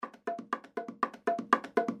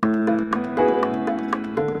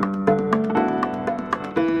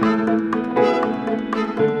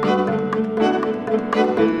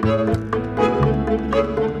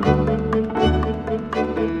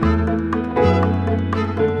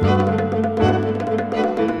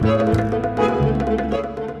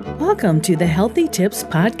Welcome to the Healthy Tips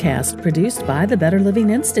podcast produced by the Better Living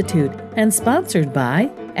Institute and sponsored by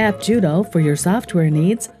App Judo for your software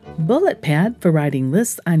needs, Bullet Pad for writing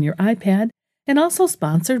lists on your iPad, and also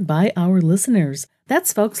sponsored by our listeners.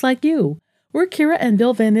 That's folks like you. We're Kira and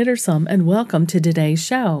Bill Van Ittersum, and welcome to today's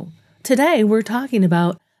show. Today we're talking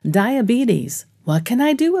about diabetes. What can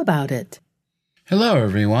I do about it? Hello,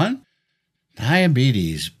 everyone.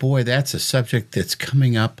 Diabetes, boy, that's a subject that's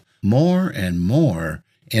coming up more and more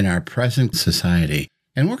in our present society.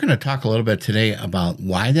 And we're going to talk a little bit today about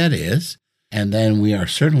why that is, and then we are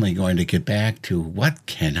certainly going to get back to what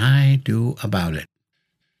can I do about it.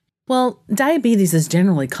 Well, diabetes is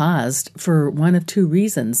generally caused for one of two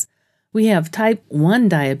reasons. We have type 1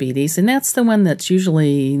 diabetes, and that's the one that's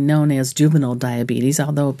usually known as juvenile diabetes,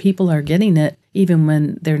 although people are getting it even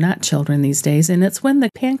when they're not children these days, and it's when the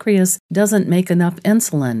pancreas doesn't make enough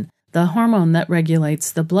insulin, the hormone that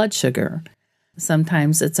regulates the blood sugar.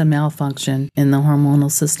 Sometimes it's a malfunction in the hormonal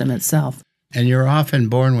system itself. And you're often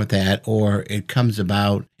born with that, or it comes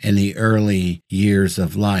about in the early years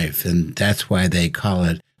of life, and that's why they call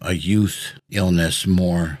it a youth illness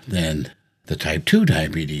more than the type 2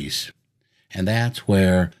 diabetes. And that's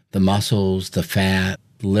where the muscles, the fat,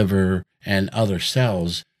 liver, and other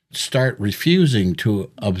cells start refusing to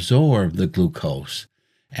absorb the glucose.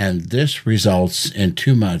 And this results in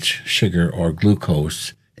too much sugar or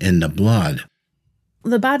glucose in the blood.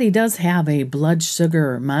 The body does have a blood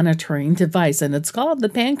sugar monitoring device, and it's called the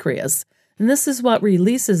pancreas. And this is what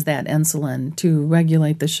releases that insulin to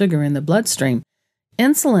regulate the sugar in the bloodstream.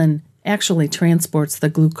 Insulin actually transports the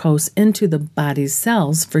glucose into the body's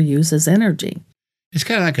cells for use as energy. It's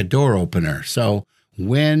kind of like a door opener. So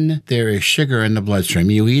when there is sugar in the bloodstream,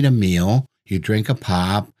 you eat a meal, you drink a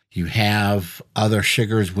pop, you have other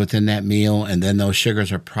sugars within that meal, and then those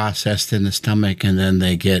sugars are processed in the stomach, and then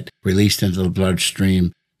they get released into the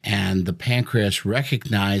bloodstream. And the pancreas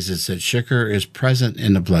recognizes that sugar is present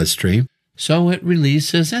in the bloodstream, so it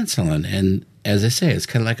releases insulin. And as I say, it's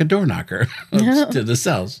kind of like a door knocker to the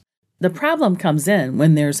cells. The problem comes in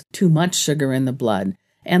when there's too much sugar in the blood,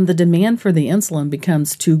 and the demand for the insulin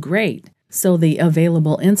becomes too great, so the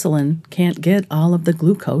available insulin can't get all of the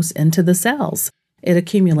glucose into the cells. It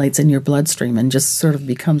accumulates in your bloodstream and just sort of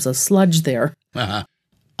becomes a sludge there.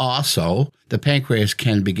 Also, the pancreas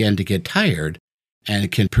can begin to get tired, and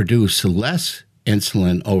it can produce less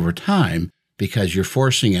insulin over time because you're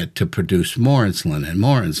forcing it to produce more insulin and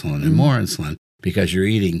more insulin and more insulin because you're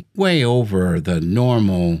eating way over the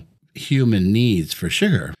normal human needs for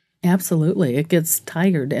sugar. Absolutely. It gets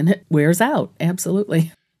tired and it wears out.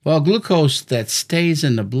 Absolutely. Well, glucose that stays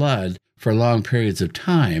in the blood for long periods of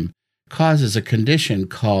time causes a condition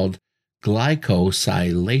called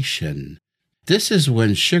glycosylation. This is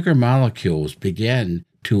when sugar molecules begin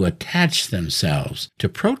to attach themselves to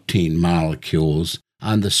protein molecules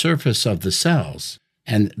on the surface of the cells.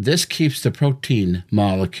 And this keeps the protein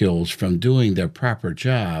molecules from doing their proper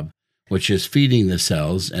job, which is feeding the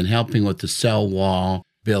cells and helping with the cell wall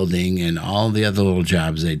building and all the other little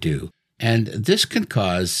jobs they do. And this can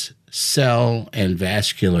cause cell and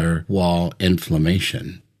vascular wall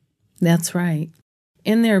inflammation. That's right.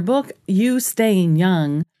 In their book, You Staying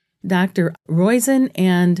Young, Dr. Roizen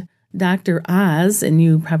and Dr. Oz, and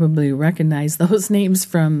you probably recognize those names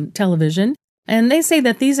from television, and they say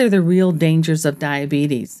that these are the real dangers of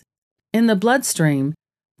diabetes. In the bloodstream,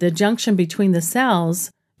 the junction between the cells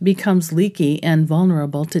becomes leaky and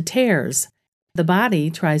vulnerable to tears. The body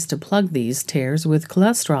tries to plug these tears with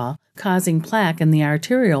cholesterol, causing plaque in the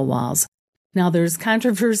arterial walls. Now, there's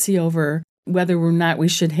controversy over whether or not we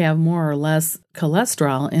should have more or less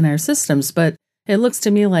cholesterol in our systems, but it looks to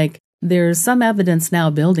me like there's some evidence now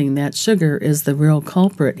building that sugar is the real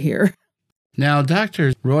culprit here. Now,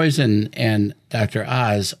 Dr. Roizen and Dr.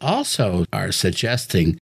 Oz also are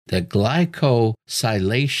suggesting that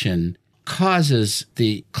glycosylation causes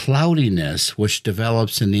the cloudiness which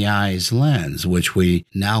develops in the eye's lens, which we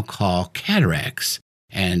now call cataracts.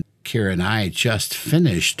 And Kira and I just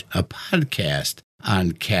finished a podcast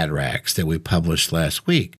on cataracts that we published last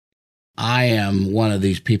week. I am one of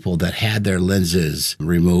these people that had their lenses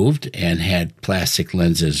removed and had plastic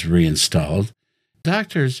lenses reinstalled.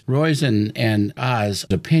 Doctors Roizen and Oz's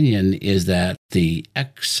opinion is that the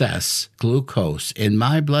excess glucose in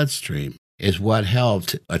my bloodstream is what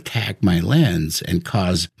helped attack my lens and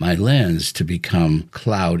cause my lens to become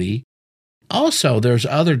cloudy. Also, there's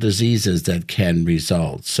other diseases that can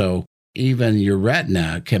result. So even your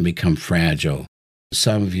retina can become fragile.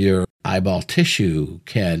 Some of your eyeball tissue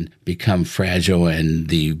can become fragile, and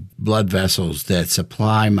the blood vessels that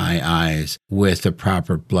supply my eyes with the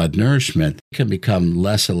proper blood nourishment can become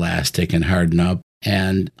less elastic and harden up.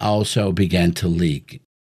 and also began to leak.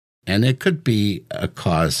 And it could be a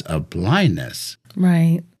cause of blindness.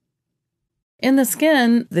 Right. In the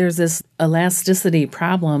skin, there's this elasticity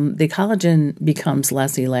problem. The collagen becomes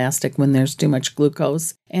less elastic when there's too much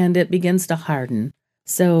glucose, and it begins to harden.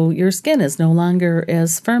 So your skin is no longer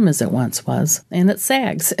as firm as it once was, and it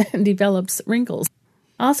sags and develops wrinkles.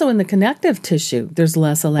 Also in the connective tissue, there's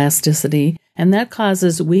less elasticity, and that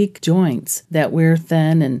causes weak joints that wear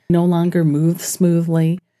thin and no longer move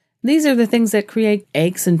smoothly. These are the things that create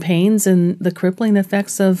aches and pains and the crippling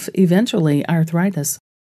effects of eventually arthritis.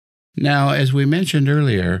 Now, as we mentioned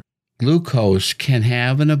earlier, glucose can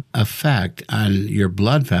have an effect on your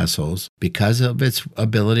blood vessels because of its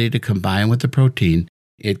ability to combine with the protein.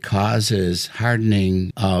 It causes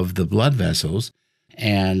hardening of the blood vessels,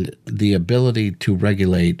 and the ability to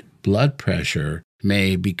regulate blood pressure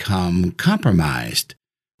may become compromised.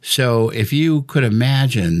 So if you could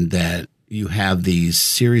imagine that you have these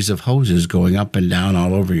series of hoses going up and down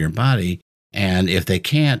all over your body, and if they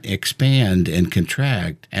can't expand and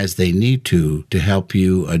contract as they need to help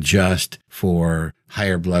you adjust for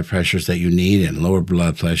higher blood pressures that you need and lower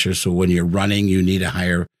blood pressure. So when you're running, you need a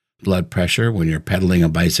higher blood pressure. When you're pedaling a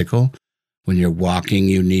bicycle, when you're walking,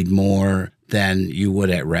 you need more than you would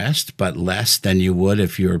at rest, but less than you would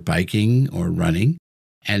if you're biking or running.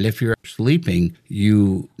 And if you're sleeping,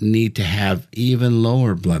 you need to have even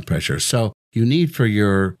lower blood pressure. So you need for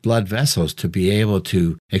your blood vessels to be able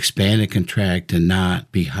to expand and contract and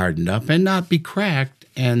not be hardened up and not be cracked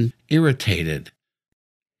and irritated.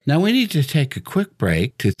 Now we need to take a quick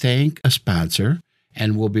break to thank a sponsor,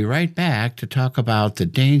 and we'll be right back to talk about the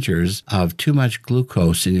dangers of too much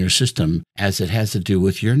glucose in your system as it has to do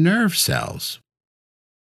with your nerve cells.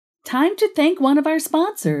 Time to thank one of our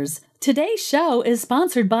sponsors. Today's show is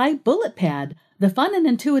sponsored by BulletPad, the fun and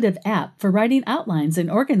intuitive app for writing outlines and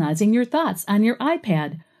organizing your thoughts on your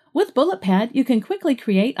iPad. With BulletPad, you can quickly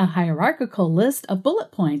create a hierarchical list of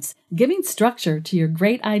bullet points, giving structure to your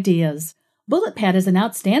great ideas. BulletPad is an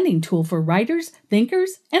outstanding tool for writers,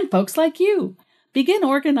 thinkers, and folks like you. Begin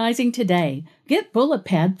organizing today. Get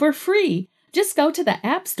BulletPad for free. Just go to the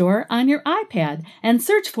App Store on your iPad and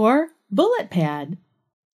search for BulletPad.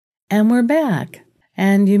 And we're back.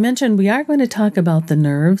 And you mentioned we are going to talk about the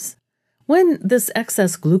nerves. When this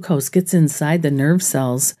excess glucose gets inside the nerve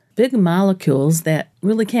cells, big molecules that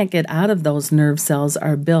really can't get out of those nerve cells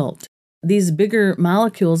are built. These bigger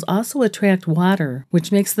molecules also attract water,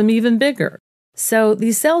 which makes them even bigger. So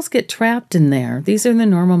these cells get trapped in there. These are the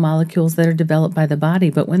normal molecules that are developed by the body,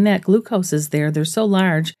 but when that glucose is there, they're so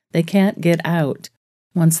large they can't get out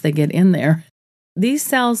once they get in there. These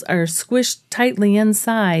cells are squished tightly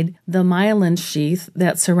inside the myelin sheath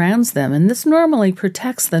that surrounds them, and this normally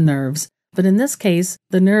protects the nerves. But in this case,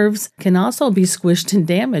 the nerves can also be squished and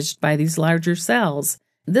damaged by these larger cells.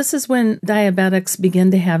 This is when diabetics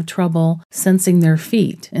begin to have trouble sensing their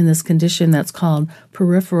feet in this condition that's called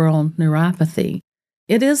peripheral neuropathy.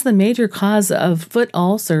 It is the major cause of foot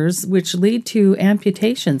ulcers, which lead to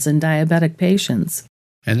amputations in diabetic patients.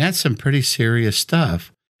 And that's some pretty serious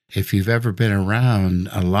stuff. If you've ever been around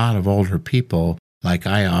a lot of older people, like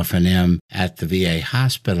I often am at the VA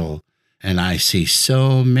hospital, and I see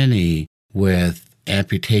so many with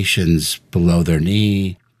amputations below their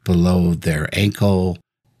knee, below their ankle.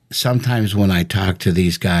 Sometimes when I talk to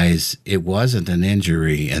these guys, it wasn't an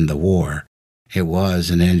injury in the war. It was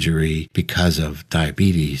an injury because of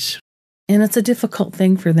diabetes. And it's a difficult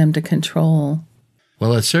thing for them to control.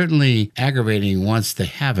 Well, it's certainly aggravating once they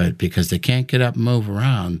have it because they can't get up and move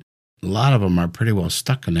around. A lot of them are pretty well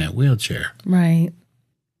stuck in that wheelchair. Right.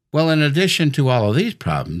 Well, in addition to all of these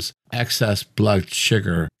problems, excess blood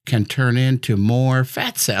sugar can turn into more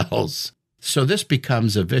fat cells. So this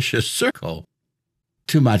becomes a vicious circle.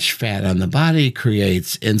 Too much fat on the body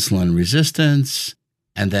creates insulin resistance,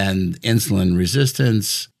 and then insulin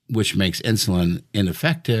resistance, which makes insulin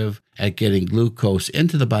ineffective at getting glucose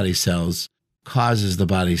into the body cells, causes the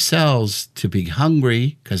body cells to be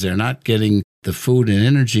hungry because they're not getting the food and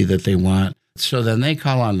energy that they want. So then they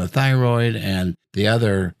call on the thyroid and the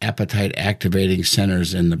other appetite activating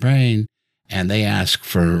centers in the brain, and they ask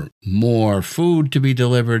for more food to be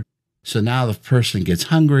delivered. So now the person gets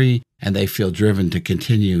hungry and they feel driven to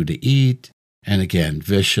continue to eat. And again,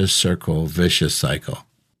 vicious circle, vicious cycle.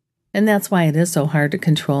 And that's why it is so hard to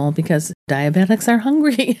control, because diabetics are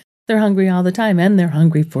hungry. They're hungry all the time, and they're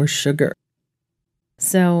hungry for sugar.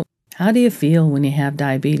 So how do you feel when you have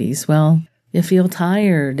diabetes? Well, you feel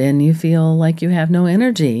tired and you feel like you have no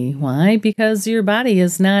energy. Why? Because your body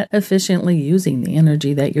is not efficiently using the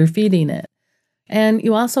energy that you're feeding it. And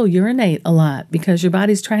you also urinate a lot because your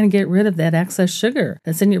body's trying to get rid of that excess sugar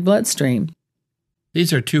that's in your bloodstream.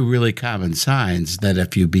 These are two really common signs that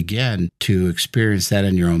if you begin to experience that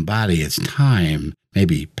in your own body, it's time,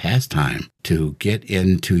 maybe past time, to get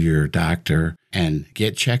into your doctor and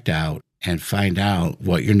get checked out and find out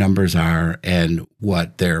what your numbers are and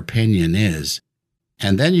what their opinion is.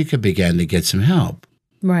 And then you can begin to get some help.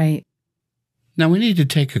 Right. Now we need to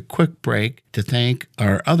take a quick break to thank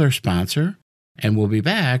our other sponsor, and we'll be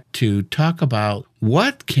back to talk about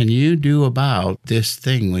what can you do about this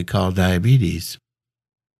thing we call diabetes.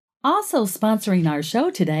 Also sponsoring our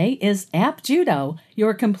show today is App Judo,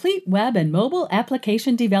 your complete web and mobile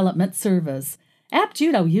application development service. App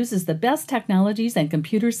Judo uses the best technologies and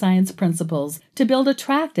computer science principles to build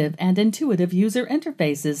attractive and intuitive user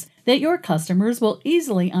interfaces that your customers will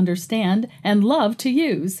easily understand and love to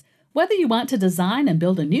use. Whether you want to design and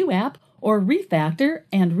build a new app or refactor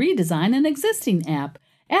and redesign an existing app,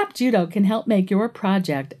 App Judo can help make your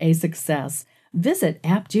project a success. Visit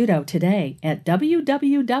App Judo today at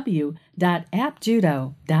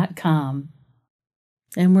www.appjudo.com.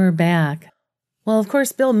 And we're back. Well, of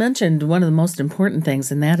course, Bill mentioned one of the most important things,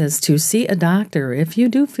 and that is to see a doctor if you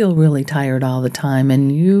do feel really tired all the time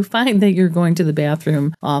and you find that you're going to the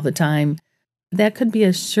bathroom all the time. That could be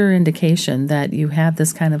a sure indication that you have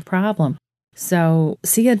this kind of problem. So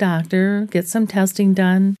see a doctor, get some testing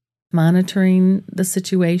done, monitoring the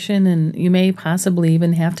situation, and you may possibly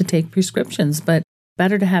even have to take prescriptions, but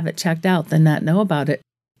better to have it checked out than not know about it.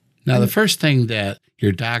 Now, the first thing that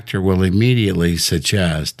your doctor will immediately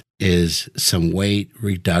suggest is some weight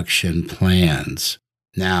reduction plans.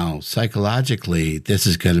 Now, psychologically, this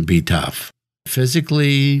is going to be tough.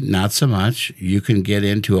 Physically, not so much. You can get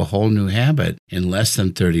into a whole new habit in less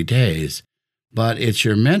than 30 days, but it's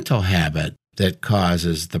your mental habit that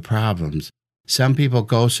causes the problems. Some people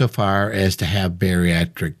go so far as to have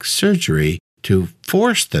bariatric surgery to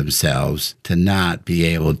force themselves to not be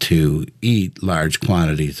able to eat large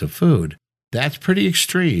quantities of food. That's pretty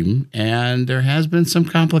extreme, and there has been some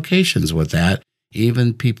complications with that,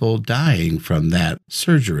 even people dying from that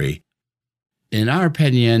surgery. In our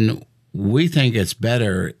opinion, we think it's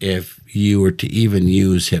better if you were to even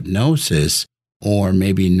use hypnosis or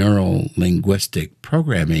maybe neuro-linguistic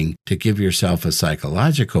programming to give yourself a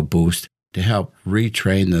psychological boost to help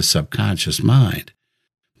retrain the subconscious mind.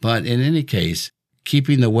 But in any case,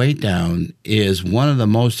 keeping the weight down is one of the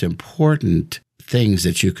most important things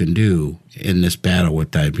that you can do in this battle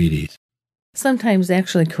with diabetes. Sometimes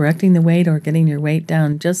actually correcting the weight or getting your weight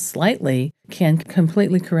down just slightly can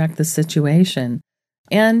completely correct the situation.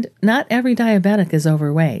 And not every diabetic is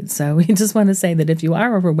overweight. So we just want to say that if you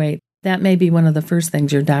are overweight, that may be one of the first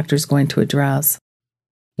things your doctor's going to address.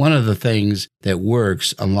 One of the things that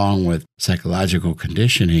works along with psychological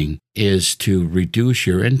conditioning is to reduce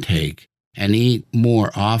your intake and eat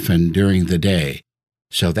more often during the day.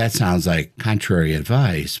 So that sounds like contrary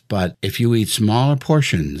advice, but if you eat smaller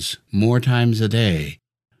portions more times a day,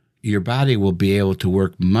 your body will be able to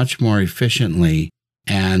work much more efficiently,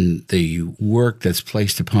 and the work that's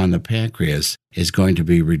placed upon the pancreas is going to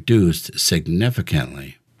be reduced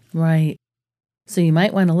significantly. Right. So you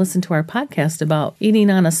might want to listen to our podcast about eating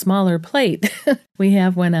on a smaller plate. We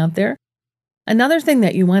have one out there. Another thing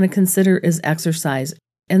that you want to consider is exercise.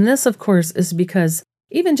 And this, of course, is because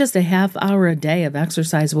even just a half hour a day of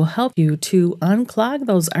exercise will help you to unclog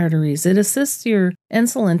those arteries. It assists your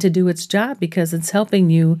insulin to do its job because it's helping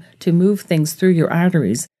you to move things through your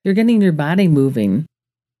arteries. You're getting your body moving.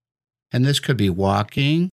 And this could be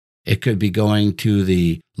walking. It could be going to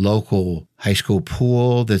the local high school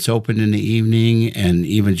pool that's open in the evening and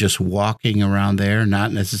even just walking around there,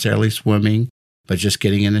 not necessarily swimming, but just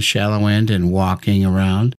getting in the shallow end and walking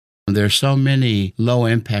around. There's so many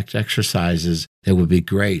low-impact exercises that would be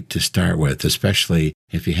great to start with, especially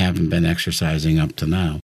if you haven't been exercising up to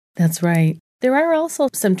now. That's right. There are also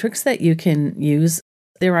some tricks that you can use.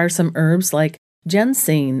 There are some herbs like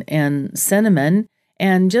ginseng and cinnamon,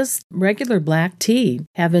 and just regular black tea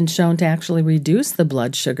have been shown to actually reduce the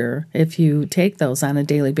blood sugar if you take those on a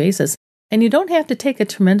daily basis. And you don't have to take a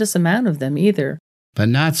tremendous amount of them either. But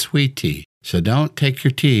not sweet tea. So don't take your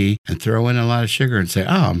tea and throw in a lot of sugar and say,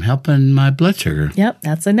 oh, I'm helping my blood sugar. Yep,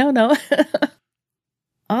 that's a no-no.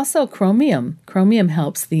 Also, chromium. Chromium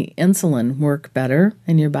helps the insulin work better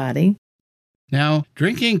in your body. Now,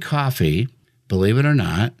 drinking coffee, believe it or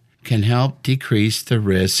not, can help decrease the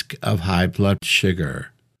risk of high blood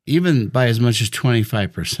sugar, even by as much as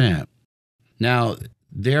 25%. Now,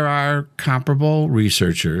 there are comparable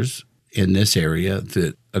researchers in this area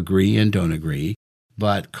that agree and don't agree,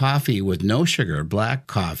 but coffee with no sugar, black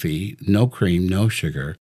coffee, no cream, no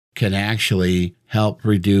sugar, can actually help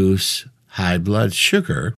reduce high blood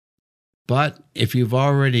sugar. But if you've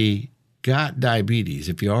already got diabetes,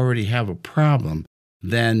 if you already have a problem,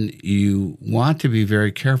 then you want to be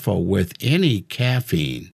very careful with any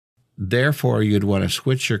caffeine. Therefore, you'd want to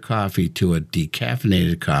switch your coffee to a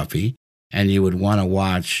decaffeinated coffee, and you would want to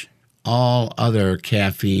watch all other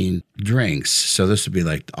caffeine drinks. So this would be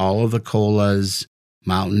like all of the colas,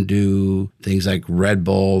 Mountain Dew, things like Red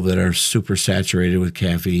Bull that are super saturated with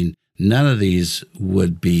caffeine. None of these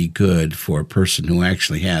would be good for a person who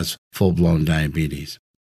actually has full-blown diabetes.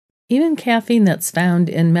 Even caffeine that's found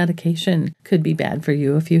in medication could be bad for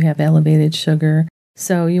you if you have elevated sugar.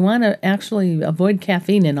 So you want to actually avoid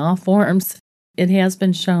caffeine in all forms. It has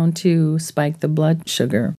been shown to spike the blood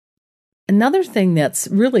sugar. Another thing that's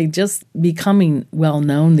really just becoming well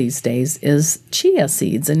known these days is chia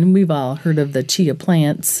seeds, and we've all heard of the chia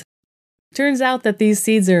plants. Turns out that these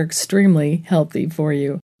seeds are extremely healthy for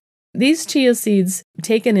you. These chia seeds,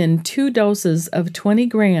 taken in 2 doses of 20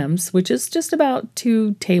 grams, which is just about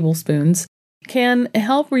 2 tablespoons, can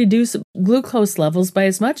help reduce glucose levels by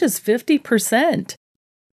as much as 50%.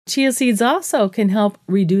 Chia seeds also can help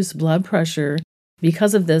reduce blood pressure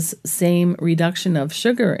because of this same reduction of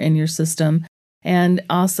sugar in your system, and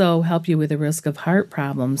also help you with the risk of heart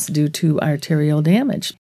problems due to arterial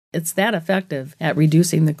damage. It's that effective at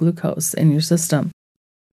reducing the glucose in your system.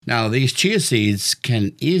 Now, these chia seeds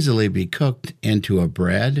can easily be cooked into a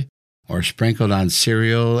bread or sprinkled on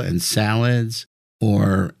cereal and salads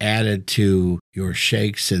or added to your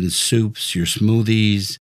shakes and soups, your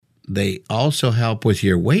smoothies. They also help with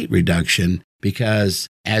your weight reduction because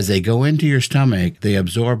as they go into your stomach, they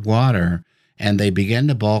absorb water and they begin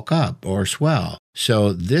to bulk up or swell.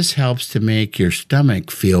 So this helps to make your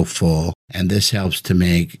stomach feel full, and this helps to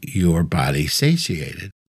make your body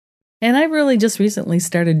satiated. And I really just recently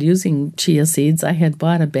started using chia seeds. I had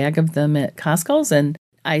bought a bag of them at Costco's, and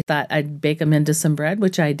I thought I'd bake them into some bread,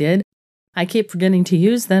 which I did. I keep forgetting to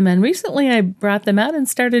use them, and recently I brought them out and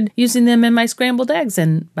started using them in my scrambled eggs,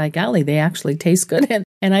 and by golly, they actually taste good,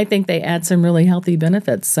 and I think they add some really healthy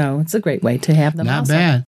benefits, so it's a great way to have them. Not also.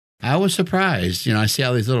 bad. I was surprised. I see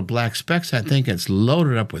all these little black specks. I think it's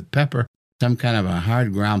loaded up with pepper, some kind of a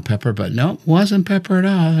hard ground pepper, but no, it wasn't pepper at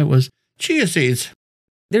all. It was chia seeds.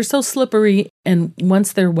 They're so slippery, and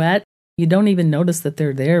once they're wet, you don't even notice that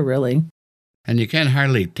they're there, really. And you can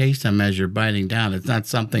hardly taste them as you're biting down. It's not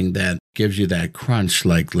something that gives you that crunch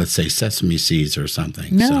like, let's say, sesame seeds or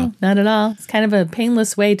something. No, not at all. It's kind of a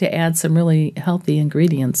painless way to add some really healthy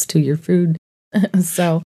ingredients to your food.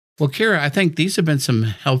 Well, Kira, I think these have been some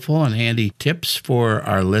helpful and handy tips for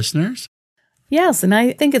our listeners. Yes, and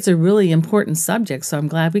I think it's a really important subject, so I'm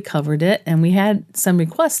glad we covered it. And we had some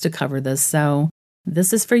requests to cover this, so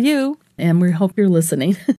this is for you, and we hope you're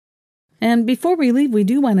listening. And before we leave, we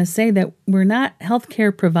do want to say that we're not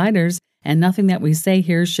healthcare providers, and nothing that we say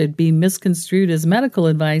here should be misconstrued as medical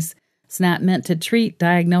advice. It's not meant to treat,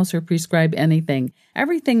 diagnose, or prescribe anything.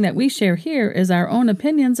 Everything that we share here is our own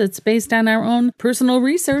opinions. It's based on our own personal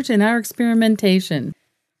research and our experimentation.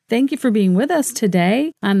 Thank you for being with us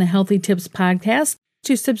today on the Healthy Tips Podcast.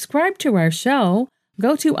 To subscribe to our show,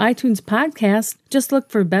 go to iTunes Podcast. Just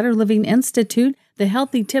look for Better Living Institute, the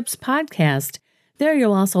Healthy Tips Podcast. There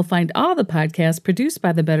you'll also find all the podcasts produced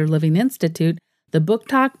by the Better Living Institute, the Book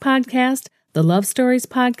Talk Podcast, the Love Stories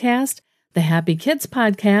Podcast, the Happy Kids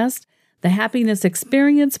Podcast, the Happiness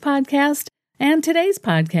Experience Podcast, and today's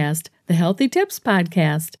podcast, the Healthy Tips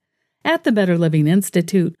Podcast. At the Better Living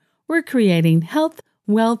Institute, we're creating health,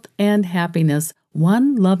 wealth, and happiness,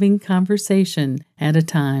 one loving conversation at a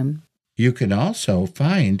time. You can also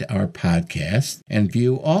find our podcast and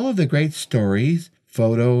view all of the great stories,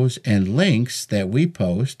 photos, and links that we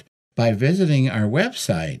post by visiting our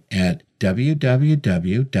website at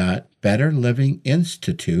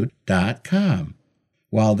www.betterlivinginstitute.com.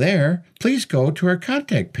 While there, please go to our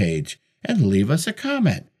contact page and leave us a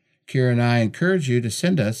comment. Kira and I encourage you to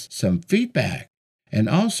send us some feedback, and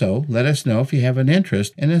also let us know if you have an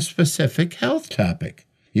interest in a specific health topic.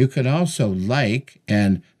 You can also like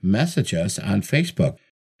and message us on Facebook.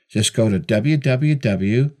 Just go to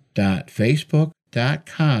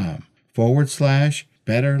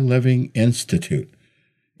www.facebook.com/Better Living Institute.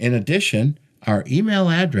 In addition, our email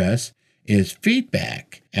address is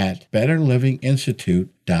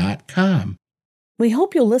feedback@betterlivinginstitute.com. We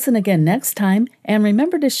hope you'll listen again next time, and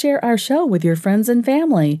remember to share our show with your friends and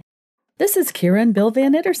family. This is Kira and Bill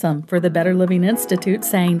Van Ittersum for the Better Living Institute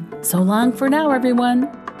saying, so long for now, everyone.